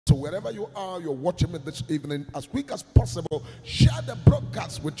So wherever you are, you're watching me this evening, as quick as possible, share the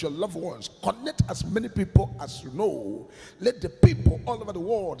broadcast with your loved ones. Connect as many people as you know. Let the people all over the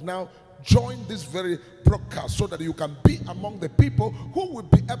world now join this very broadcast so that you can be among the people who will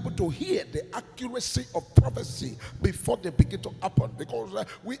be able to hear the accuracy of prophecy before they begin to happen, because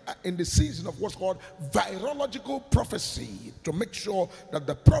we are in the season of what's called virological prophecy, to make sure that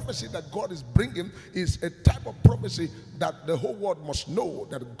the prophecy that God is bringing is a type of prophecy that the whole world must know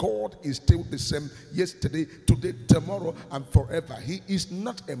that God is still the same yesterday, today, tomorrow, and forever. He is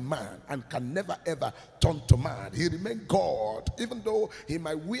not a man and can never ever turn to man. He remains God. Even though he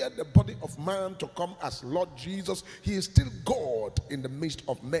might wear the body of man to come as Lord Jesus, he is still God in the midst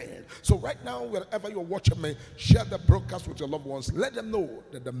of men. So right now, wherever you're watching me, share the broadcast with your loved ones. Let them know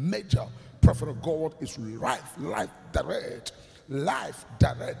that the major prophet of God is life direct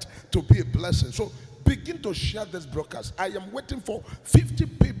to be a blessing. So begin to share this broadcast. I am waiting for 50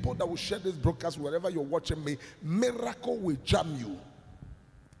 people that will share this broadcast wherever you're watching me. Miracle will jam you.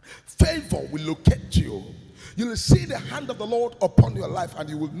 Favor will locate you. You will see the hand of the Lord upon your life, and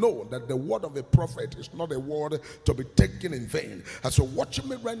you will know that the word of a prophet is not a word to be taken in vain. As you're watching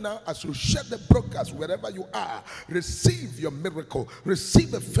me right now, as you share the broadcast wherever you are, receive your miracle,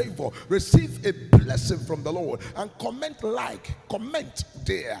 receive a favor, receive a blessing from the Lord, and comment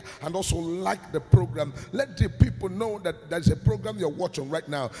there, and also like the program. Let the people know that there's a program you're watching right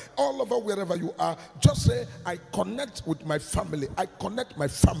now. All over wherever you are, just say, I connect with my family, I connect my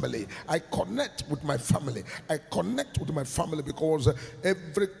family, I connect with my family, I connect with my family, because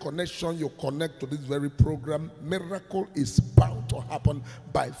every connection you connect to this very program, miracle is bound to happen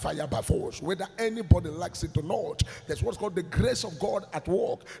by fire, by force, whether anybody likes it or not. That's what's called the grace of God at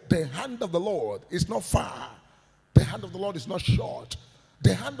work. The hand of the Lord is not far. The hand of the Lord is not short.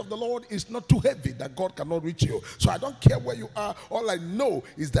 The hand of the Lord is not too heavy that God cannot reach you. So I don't care where you are. All I know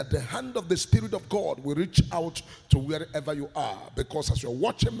is that the hand of the Spirit of God will reach out to wherever you are. Because as you're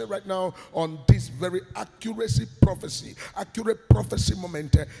watching me right now on this very accurate prophecy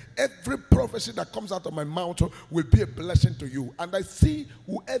moment, every prophecy that comes out of my mouth will be a blessing to you. And I see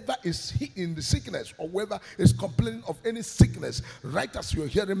whoever is in the sickness, or whoever is complaining of any sickness, right as you're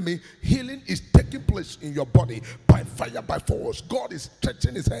hearing me, healing is taking place in your body by fire, by force. God is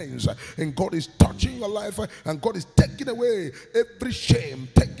stretching his hands, and God is touching your life, and God is taking away every shame,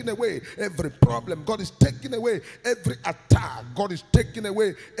 taking away every problem. God is taking away every attack. God is taking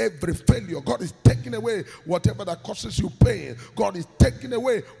away every failure. God is taking away whatever that causes you pain. God is taking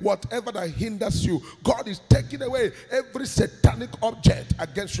away whatever that hinders you. God is taking away every satanic object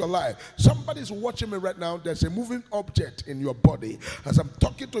against your life. Somebody's watching me right now. There's a moving object in your body. As I'm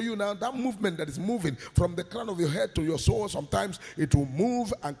talking to you now, that movement that is moving from the crown of your head to your soul, sometimes it will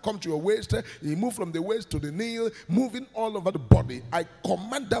move and come to your waist. You move from the waist to the knee, moving all over the body. I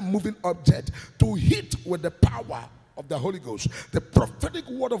command that moving object to hit with the power of the Holy Ghost. The prophetic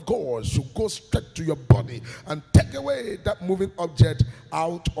word of God should go straight to your body and take away that moving object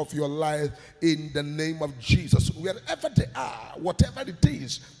out of your life in the name of Jesus. Wherever they are, whatever it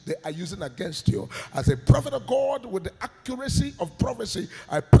is they are using against you, as a prophet of God with the accuracy of prophecy,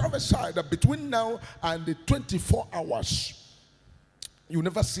 I prophesy that between now and the 24 hours, you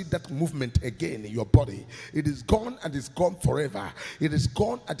never see that movement again in your body. It is gone, and it's gone forever. It is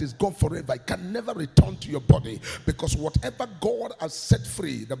gone, and it's gone forever. It can never return to your body, because whatever God has set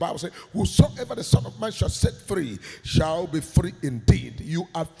free, the Bible says, whosoever the Son of Man shall set free shall be free indeed. You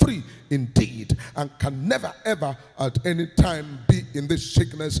are free indeed, and can never ever at any time be in this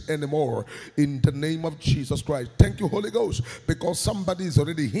sickness anymore, in the name of Jesus Christ. Thank you, Holy Ghost, because somebody is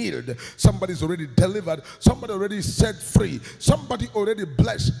already healed, somebody is already delivered, somebody already set free, somebody already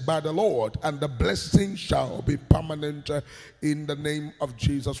blessed by the Lord, and the blessing shall be permanent in the name of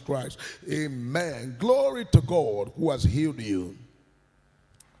Jesus Christ. Amen. Glory to God who has healed you.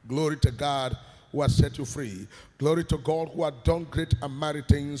 Glory to God who has set you free. Glory to God who has done great and mighty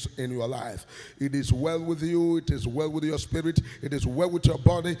things in your life. It is well with you. It is well with your spirit. It is well with your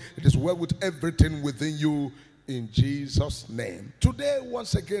body. It is well with everything within you, in Jesus' name. Today,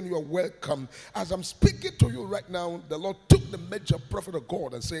 once again, you are welcome. As I'm speaking to you right now, the Lord took the major prophet of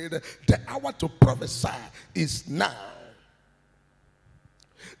God and said, the hour to prophesy is now.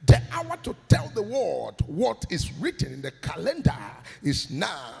 The hour to tell the world what is written in the calendar is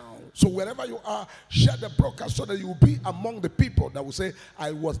now. So wherever you are, share the broadcast so that you will be among the people that will say,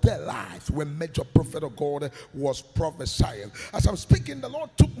 I was there live when major prophet of God was prophesying. As I'm speaking, the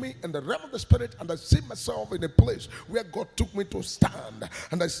Lord took me in the realm of the spirit, and I see myself in a place where God took me to stand.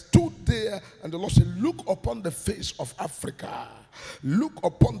 And I stood there, and the Lord said, look upon the face of Africa. Look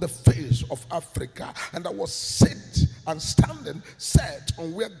upon the face of Africa. And I was set and standing set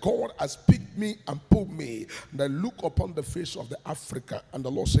on where God has picked me and put me. And I look upon the face of the Africa, and the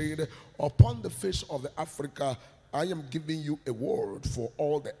Lord said, upon the face of the Africa, I am giving you a word for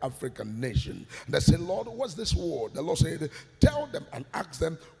all the African nation. And I said, Lord, what's this word? The Lord said, tell them and ask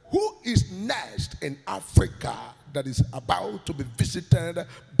them, who is next in Africa that is about to be visited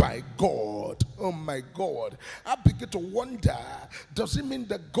by God? Oh my God. I begin to wonder, does it mean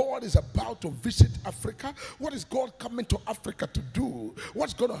that God is about to visit Africa? What is God coming to Africa to do?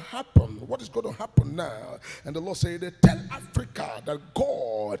 What's going to happen? What is going to happen now? And the Lord said, tell Africa that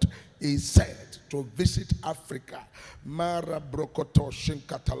God is set to visit Africa. What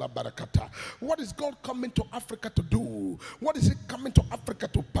is God coming to Africa to do? What is He coming to Africa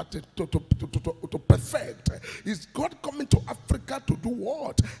to perfect? Is God coming to Africa to do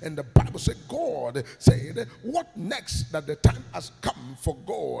what? And the Bible said, God said, what next? That the time has come for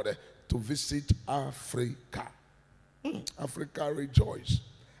God to visit Africa. Africa, rejoice.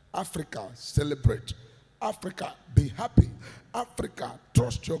 Africa, celebrate. Africa, be happy. Africa,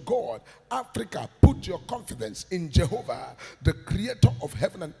 trust your God. Africa, put your confidence in Jehovah, the creator of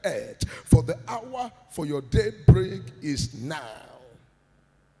heaven and earth. For the hour for your daybreak is now.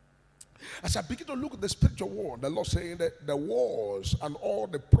 As I begin to look at the spiritual world, the Lord saying that the wars and all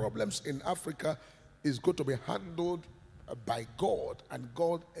the problems in Africa is going to be handled by God and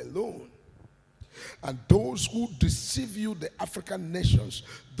God alone. And those who deceive you, the African nations,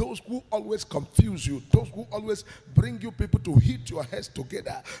 those who always confuse you, those who always bring you people to hit your heads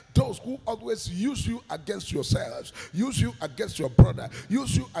together, those who always use you against yourselves, use you against your brother,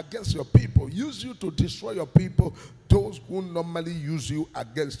 use you against your people, use you to destroy your people, those who normally use you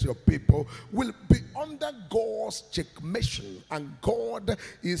against your people will be under God's checkmation, and God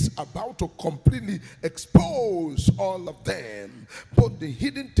is about to completely expose all of them. But the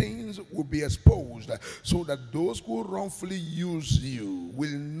hidden things will be exposed, so that those who wrongfully use you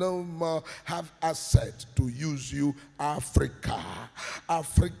will no more have access to use you. Africa,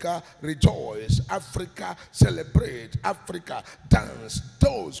 Africa, rejoice. Africa, celebrate. Africa, dance.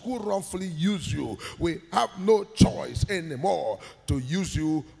 Those who wrongfully use you will have no choice anymore to use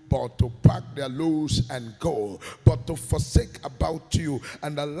you, but to pack their loads and go, but to forsake about you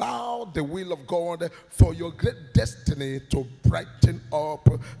and allow the will of God for your great destiny to brighten up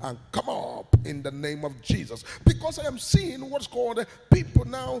and come up in the name of Jesus. Because I am seeing what's called people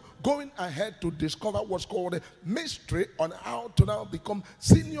now going ahead to discover what's called mystery on how to now become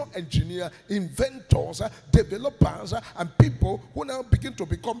senior engineer, inventors, developers, and people who now begin to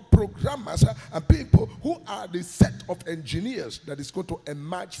become programmers, and people who are the set of engineers that is going to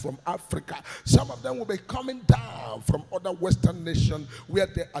emerge from Africa. Some of them will be coming down from other Western nations where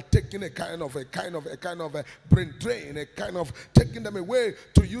they are taking a kind of a brain drain, a kind of taking them away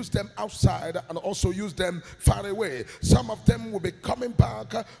to use them outside and also use them far away. Some of them will be coming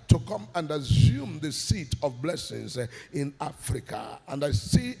back to come and assume the seat of blessings in Africa. And I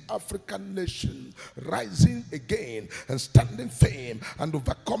see African nation rising again and standing firm and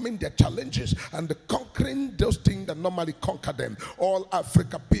overcoming their challenges and conquering those things that normally conquer them. All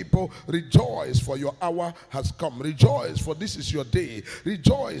Africa people, rejoice, for your hour has come. Rejoice, for this is your day.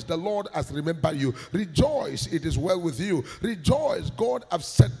 Rejoice, the Lord has remembered you. Rejoice, it is well with you. Rejoice, God has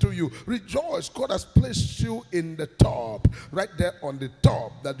said to you. Rejoice, God has placed you in the top, right there on the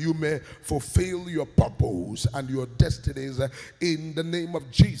top, that you may fulfill your purpose and your destinies in the name of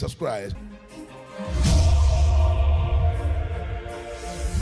Jesus Christ.